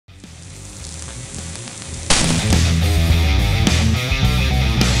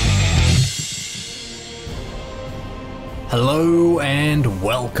Hello and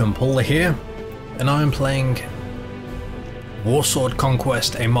welcome, Pauleh here, and I am playing Warsword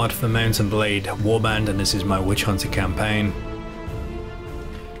Conquest, a mod for Mount and Blade Warband, and this is my Witch Hunter campaign.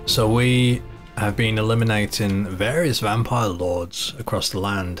 So we have been eliminating various vampire lords across the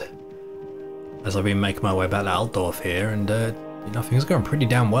land as I've been making my way back to Altdorf here, and you know, things are going pretty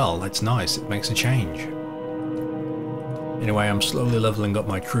damn well. It's nice, it makes a change. Anyway, I'm slowly leveling up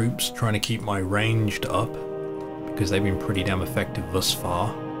my troops, trying to keep my ranged up, because they've been pretty damn effective thus far.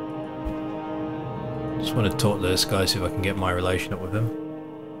 Just want to talk to this guy, see if I can get my relation up with him.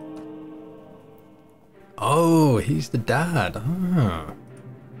 Oh, he's the dad. Ah.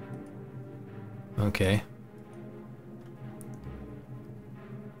 Okay.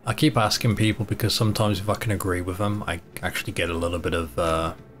 I keep asking people because sometimes if I can agree with them, I actually get a little bit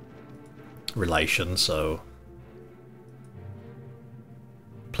of relation, so...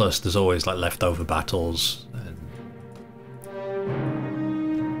 Plus there's always like leftover battles, and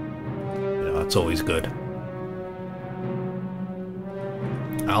you know, that's always good.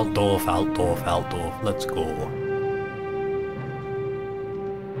 Altdorf, Altdorf, Altdorf, let's go.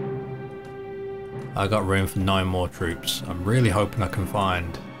 I got room for 9 more troops. I'm really hoping I can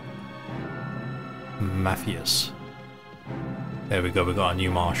find Matthias. There we go, we got a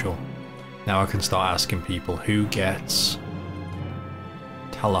new marshal. Now I can start asking people who gets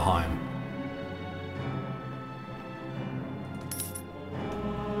Pauleh.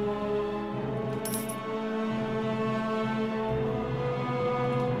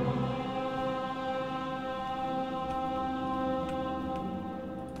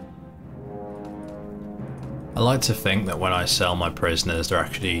 I like to think that when I sell my prisoners, they're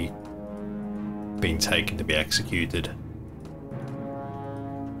actually being taken to be executed.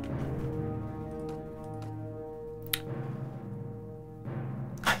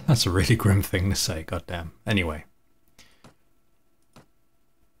 That's a really grim thing to say, goddamn. Anyway.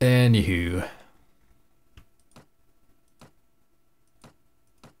 Anywho.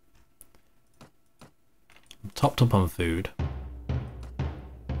 I'm topped up on food.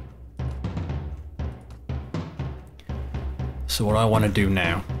 So what I want to do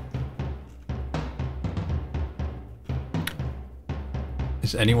now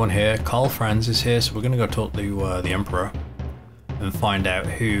is anyone here? Karl Franz is here, so we're going to go talk to the Emperor and find out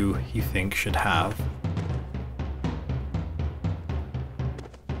who he thinks should have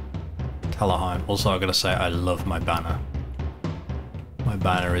Pauleh. Also, I gotta say, I love my banner. My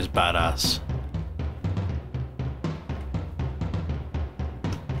banner is badass.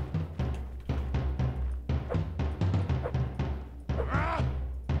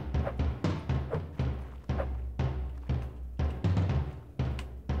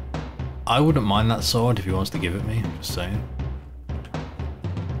 I wouldn't mind that sword if he wants to give it me, just saying.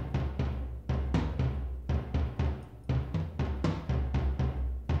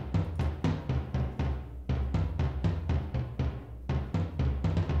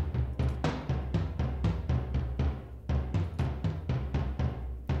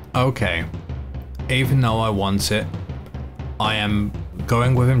 Okay, even though I want it, I am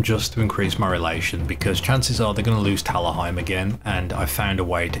going with him just to increase my relation, because chances are they're going to lose Pauleh again, and I found a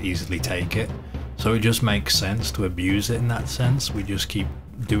way to easily take it. So it just makes sense to abuse it in that sense. We just keep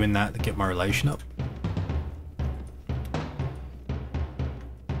doing that to get my relation up.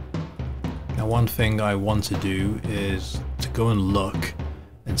 Now, one thing I want to do is to go and look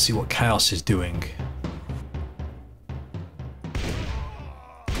and see what Chaos is doing.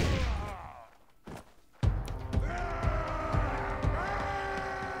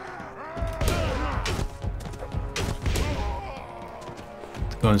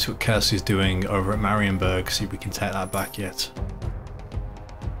 Go and see what Chaos is doing over at Marienburg, see if we can take that back yet.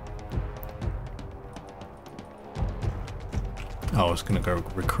 Oh, I was gonna go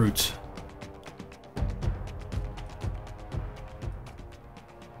recruit.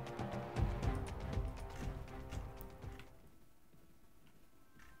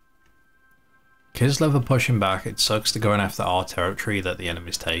 Kislev are pushing back. It sucks to going after our territory that the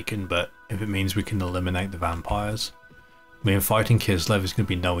enemy's taken, but if it means we can eliminate the vampires. I mean, fighting Kislev is going to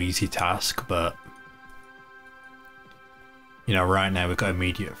be no easy task, but you know, right now we've got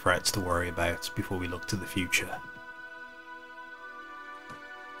immediate threats to worry about before we look to the future.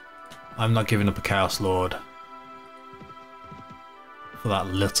 I'm not giving up a Chaos Lord for that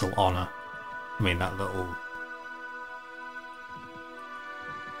little honor. I mean, that little...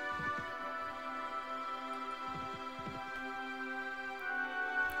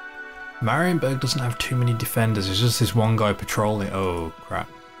 Marienburg doesn't have too many defenders, it's just this one guy patrolling. Oh crap.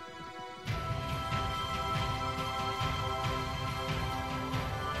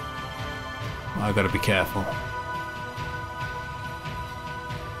 I've got to be careful.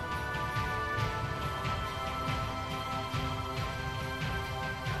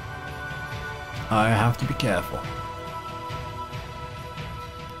 I have to be careful.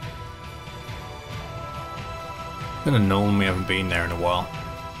 Gonna know we haven't been there in a while.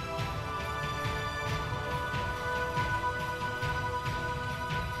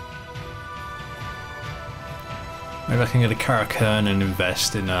 Maybe I can get a Karakern and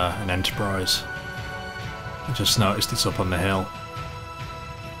invest in an Enterprise. I just noticed it's up on the hill.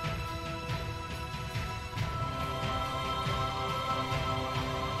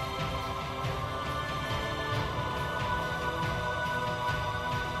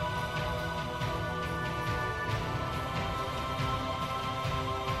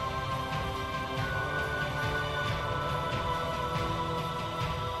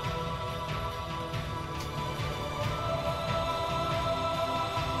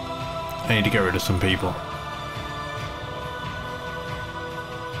 I need to get rid of some people.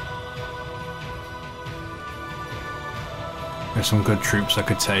 There's some good troops I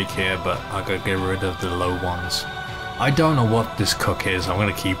could take here, but I gotta get rid of the low ones. I don't know what this cook is. I'm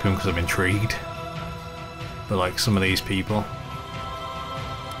gonna keep him because I'm intrigued. But like some of these people,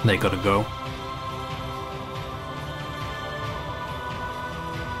 they gotta go.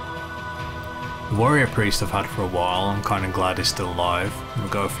 The warrior priest I've had for a while. I'm kind of glad he's still alive. We'll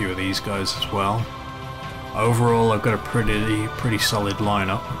go a few of these guys as well. Overall, I've got a pretty solid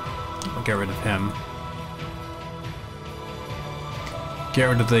lineup. I'll get rid of him. Get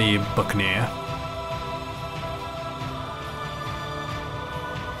rid of the Buccaneer.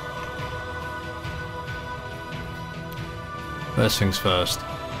 First things first.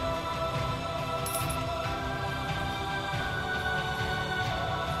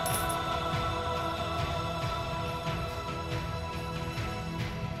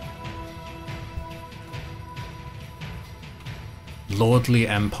 Lordly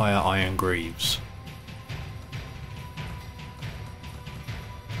Empire Iron Greaves.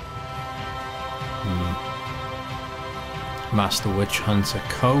 Master Witch Hunter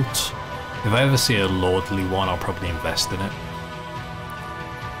coat. If I ever see a lordly one, I'll probably invest in it.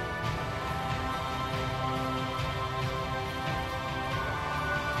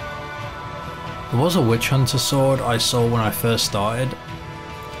 There was a Witch Hunter sword I saw when I first started,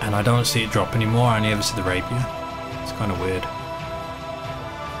 and I don't see it drop anymore. I only ever see the rapier. It's kind of weird.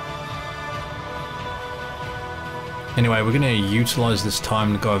 Anyway, we're going to utilise this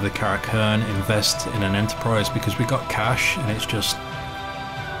time to go over the Karakern, invest in an Enterprise because we got cash and it's just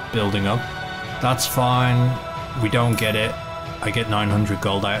building up. That's fine, we don't get it, I get 900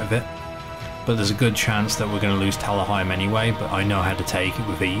 gold out of it, but there's a good chance that we're going to lose Talheim anyway, but I know how to take it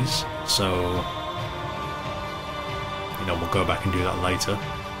with ease, so you know, we'll go back and do that later.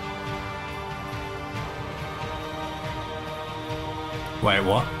 Wait,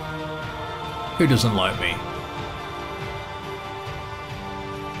 what? Who doesn't like me?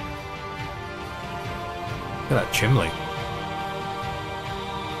 Look at that chimney.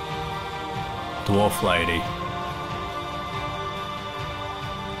 Dwarf lady.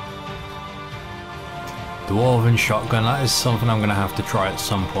 Dwarven shotgun, that is something I'm going to have to try at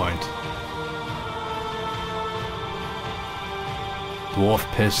some point. Dwarf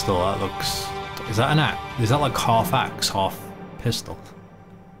pistol, that looks... Is that an axe? Is that like half axe, half pistol?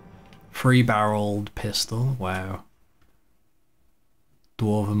 Three-barreled pistol, wow.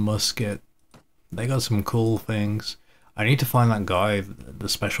 Dwarven musket. They got some cool things. I need to find that guy, the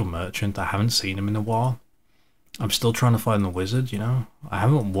special merchant. I haven't seen him in a while. I'm still trying to find the wizard, you know? I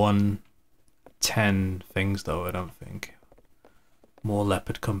haven't won 10 things though, I don't think. More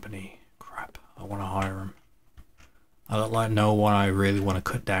leopard company. Crap, I want to hire him. I don't like no one I really want to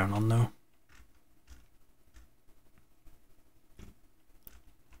cut down on though.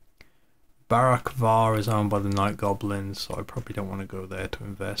 Barak Var is owned by the Night Goblins, so I probably don't want to go there to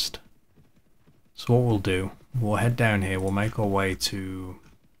invest. So what we'll do, we'll head down here, we'll make our way to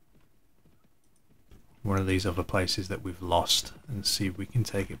one of these other places that we've lost and see if we can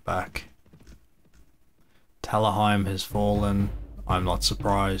take it back. Talheim has fallen, I'm not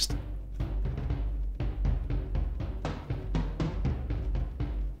surprised.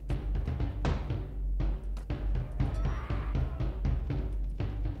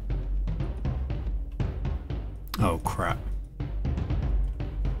 Oh crap.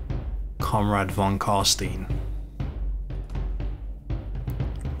 Comrade von Karstein.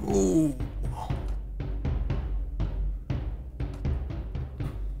 Ooh.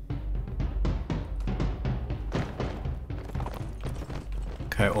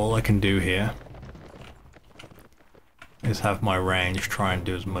 Okay, all I can do here is have my range try and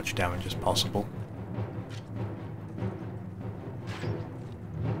do as much damage as possible.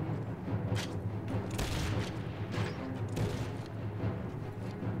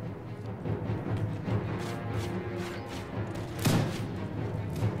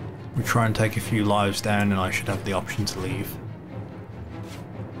 try and take a few lives down and I should have the option to leave.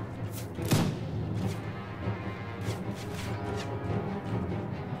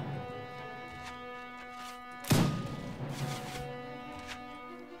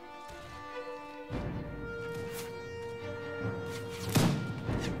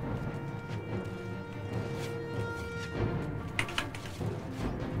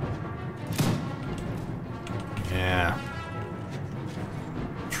 Yeah.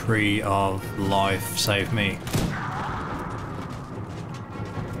 Tree of life, save me.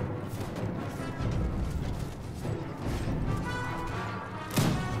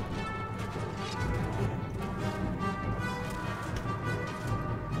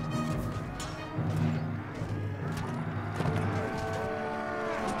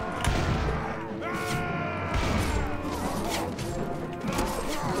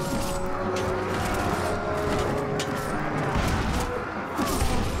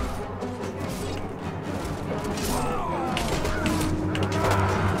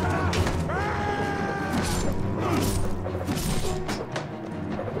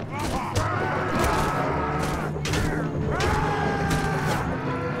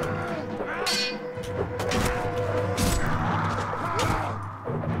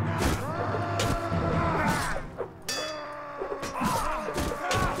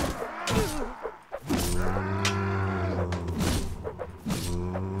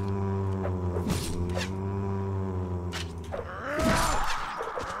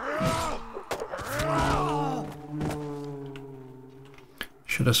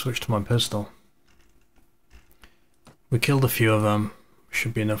 Should have switched to my pistol. We killed a few of them.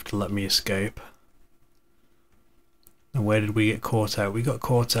 Should be enough to let me escape. And where did we get caught out? We got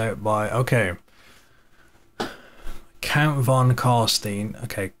caught out by... Okay. Count von Karstein.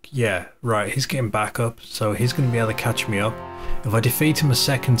 Okay, yeah, right. He's getting back up, so he's going to be able to catch me up. If I defeat him a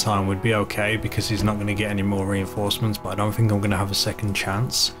second time, we'd be okay, because he's not going to get any more reinforcements, but I don't think I'm going to have a second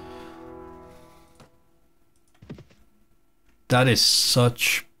chance. That is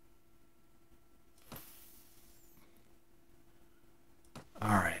such...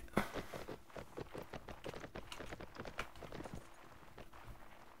 Alright.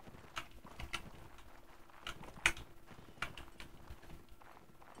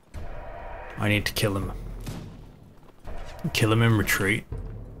 I need to kill him. Kill him in retreat.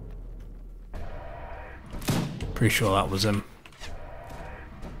 Pretty sure that was him.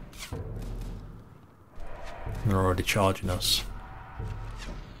 They're already charging us.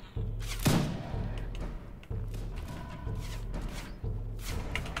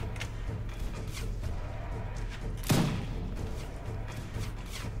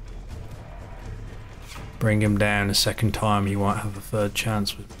 Bring him down a second time, he won't have a third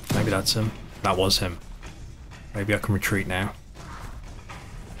chance. Maybe that's him. That was him. Maybe I can retreat now.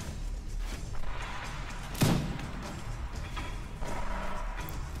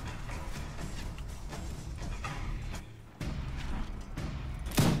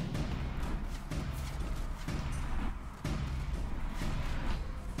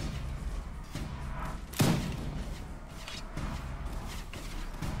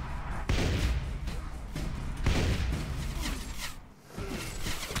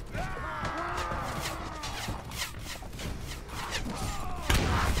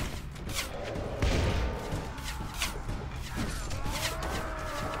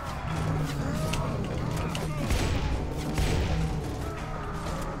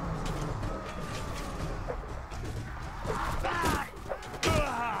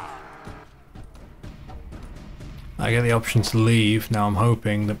 I get the option to leave. Now I'm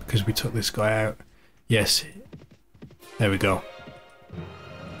hoping that because we took this guy out... Yes. There we go.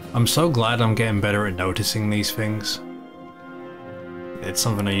 I'm so glad I'm getting better at noticing these things. It's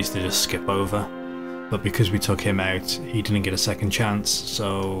something I used to just skip over. But because we took him out, he didn't get a second chance,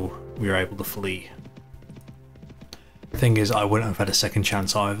 so we were able to flee. Thing is, I wouldn't have had a second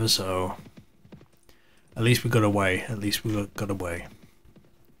chance either, so... At least we got away. At least we got away.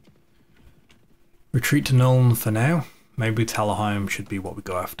 Retreat to Nuln for now. Maybe Talheim should be what we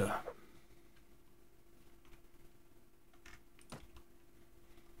go after.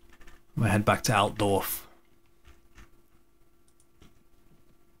 I'm gonna head back to Altdorf.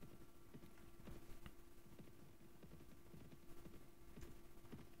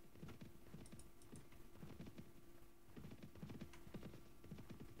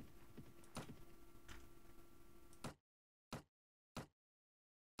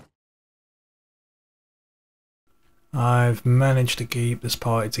 I've managed to keep this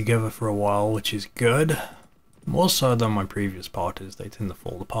party together for a while, which is good. More so than my previous parties, they tend to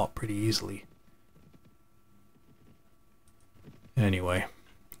fall apart pretty easily. Anyway,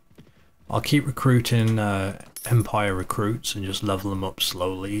 I'll keep recruiting Empire recruits and just level them up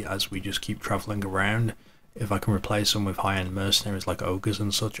slowly as we just keep traveling around. If I can replace them with high-end mercenaries like ogres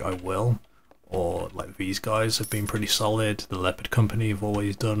and such, I will. Or like these guys have been pretty solid. The Leopard Company have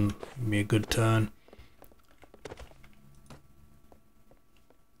always done me a good turn.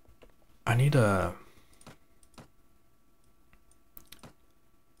 I need a...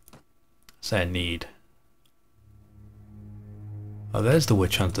 say I need. Oh, there's the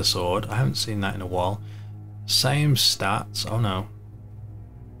Witch Hunter sword. I haven't seen that in a while. Same stats. Oh no.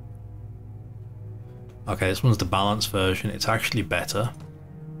 Okay, this one's the balanced version. It's actually better.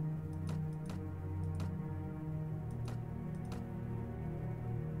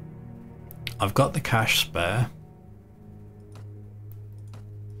 I've got the cash spare.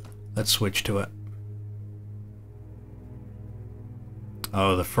 Let's switch to it.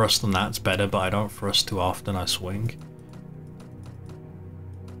 Oh, the thrust on that's better, but I don't thrust too often, I swing.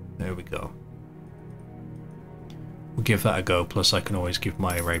 There we go. We'll give that a go, plus I can always give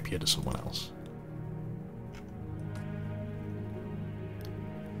my rapier to someone else.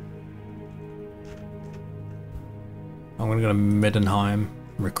 I'm going to go to Middenheim,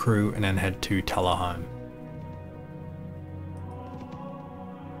 recruit, and then head to Talheim.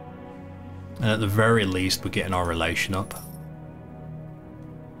 And at the very least, we're getting our relation up.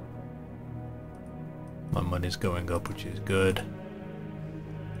 My money's going up, which is good.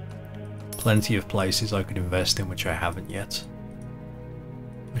 Plenty of places I could invest in, which I haven't yet.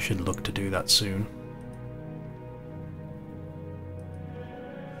 I should look to do that soon.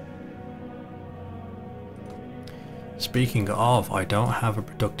 Speaking of, I don't have a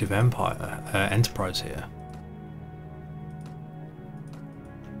productive enterprise here.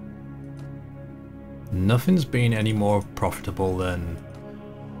 Nothing's been any more profitable than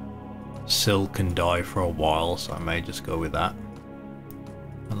silk and dye for a while, so I may just go with that.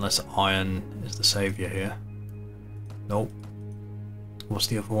 Unless iron is the savior here. Nope. What's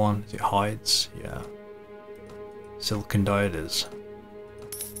the other one? Is it hides? Yeah. Silk and dye it is.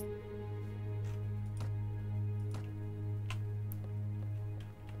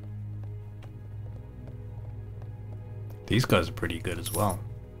 These guys are pretty good as well.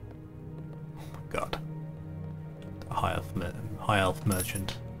 Oh my god. The high elf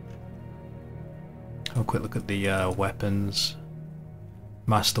merchant. Have a quick look at the weapons.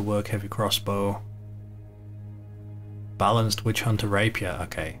 Masterwork heavy crossbow. Balanced witch hunter rapier.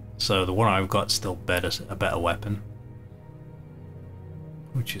 Okay, so the one I've got still a better weapon,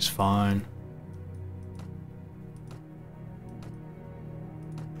 which is fine.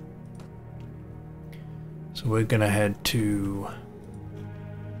 So we're gonna head to...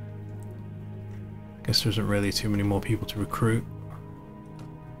 I guess there isn't really too many more people to recruit.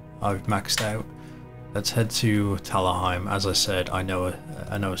 I've maxed out. Let's head to Talheim. As I said, I know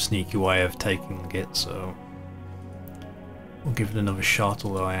a sneaky way of taking it, so we'll give it another shot,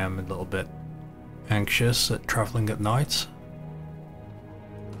 although I am a little bit anxious at travelling at night.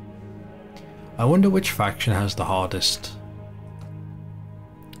 I wonder which faction has the hardest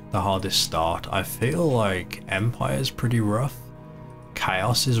start. I feel like Empire's pretty rough.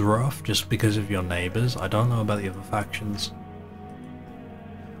 Chaos is rough just because of your neighbours. I don't know about the other factions.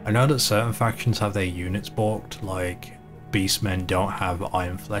 I know that certain factions have their units balked, like Beastmen don't have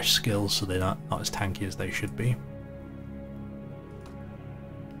Iron Flesh skills, so they're not as tanky as they should be.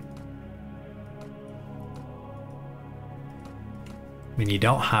 I mean, you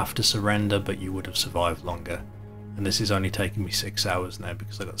don't have to surrender, but you would have survived longer. And this is only taking me 6 hours now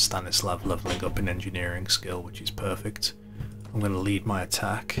because I got Stanislav leveling up in engineering skill, which is perfect. I'm going to lead my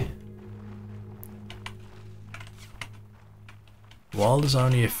attack. While there's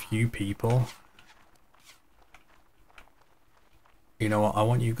only a few people, you know what, I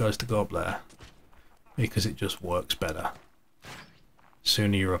want you guys to go up there because it just works better.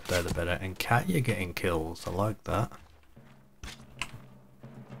 Sooner you're up there the better. And Cat, you're getting kills, I like that.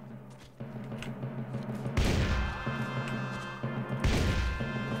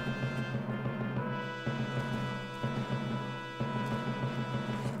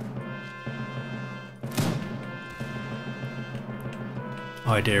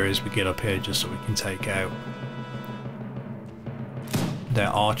 Idea is we get up here just so we can take out their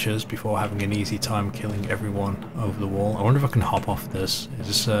archers before having an easy time killing everyone over the wall. I wonder if I can hop off this. Is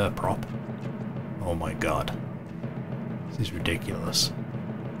this a prop? Oh my god. This is ridiculous.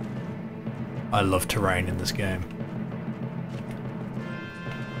 I love terrain in this game.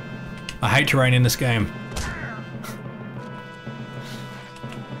 I hate terrain in this game.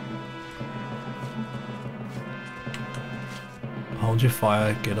 Hold your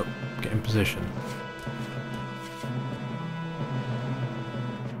fire, get up, get in position.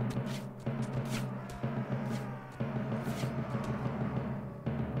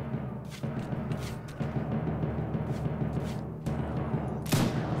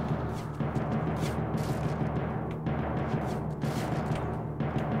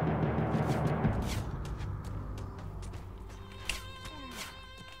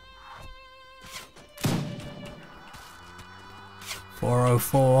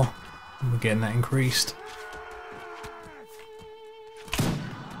 404. We're getting that increased.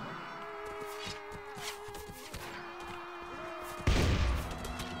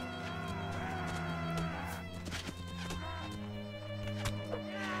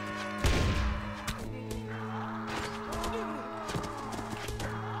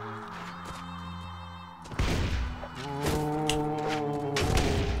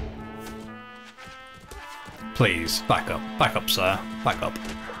 Please, back up, sir, back up.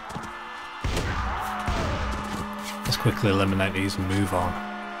 Let's quickly eliminate these and move on.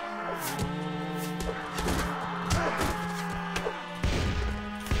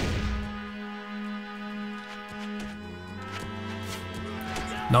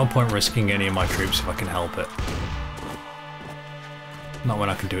 No point risking any of my troops if I can help it. Not when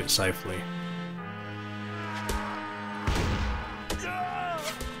I can do it safely.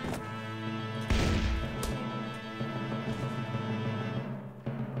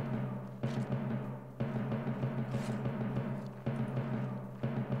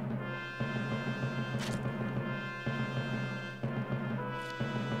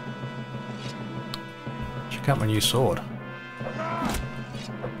 Check out my new sword.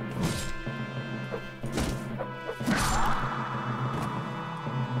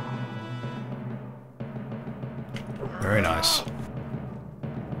 Very nice.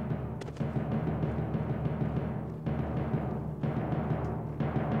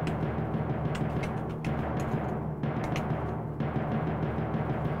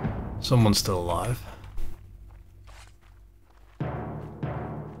 Someone's still alive.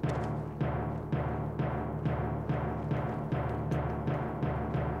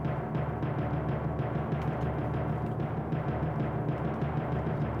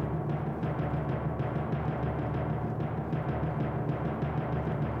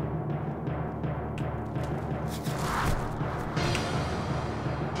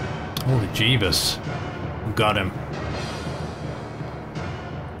 Holy Jeebus. Got him.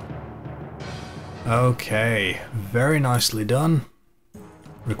 Okay, very nicely done.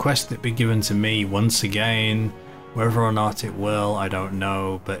 Request that be given to me once again. Whether or not it will, I don't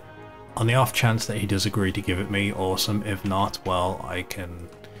know, but on the off chance that he does agree to give it me, awesome. If not, well, I can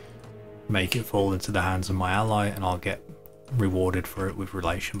make it fall into the hands of my ally and I'll get rewarded for it with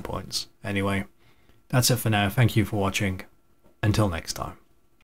relation points. Anyway, that's it for now. Thank you for watching. Until next time.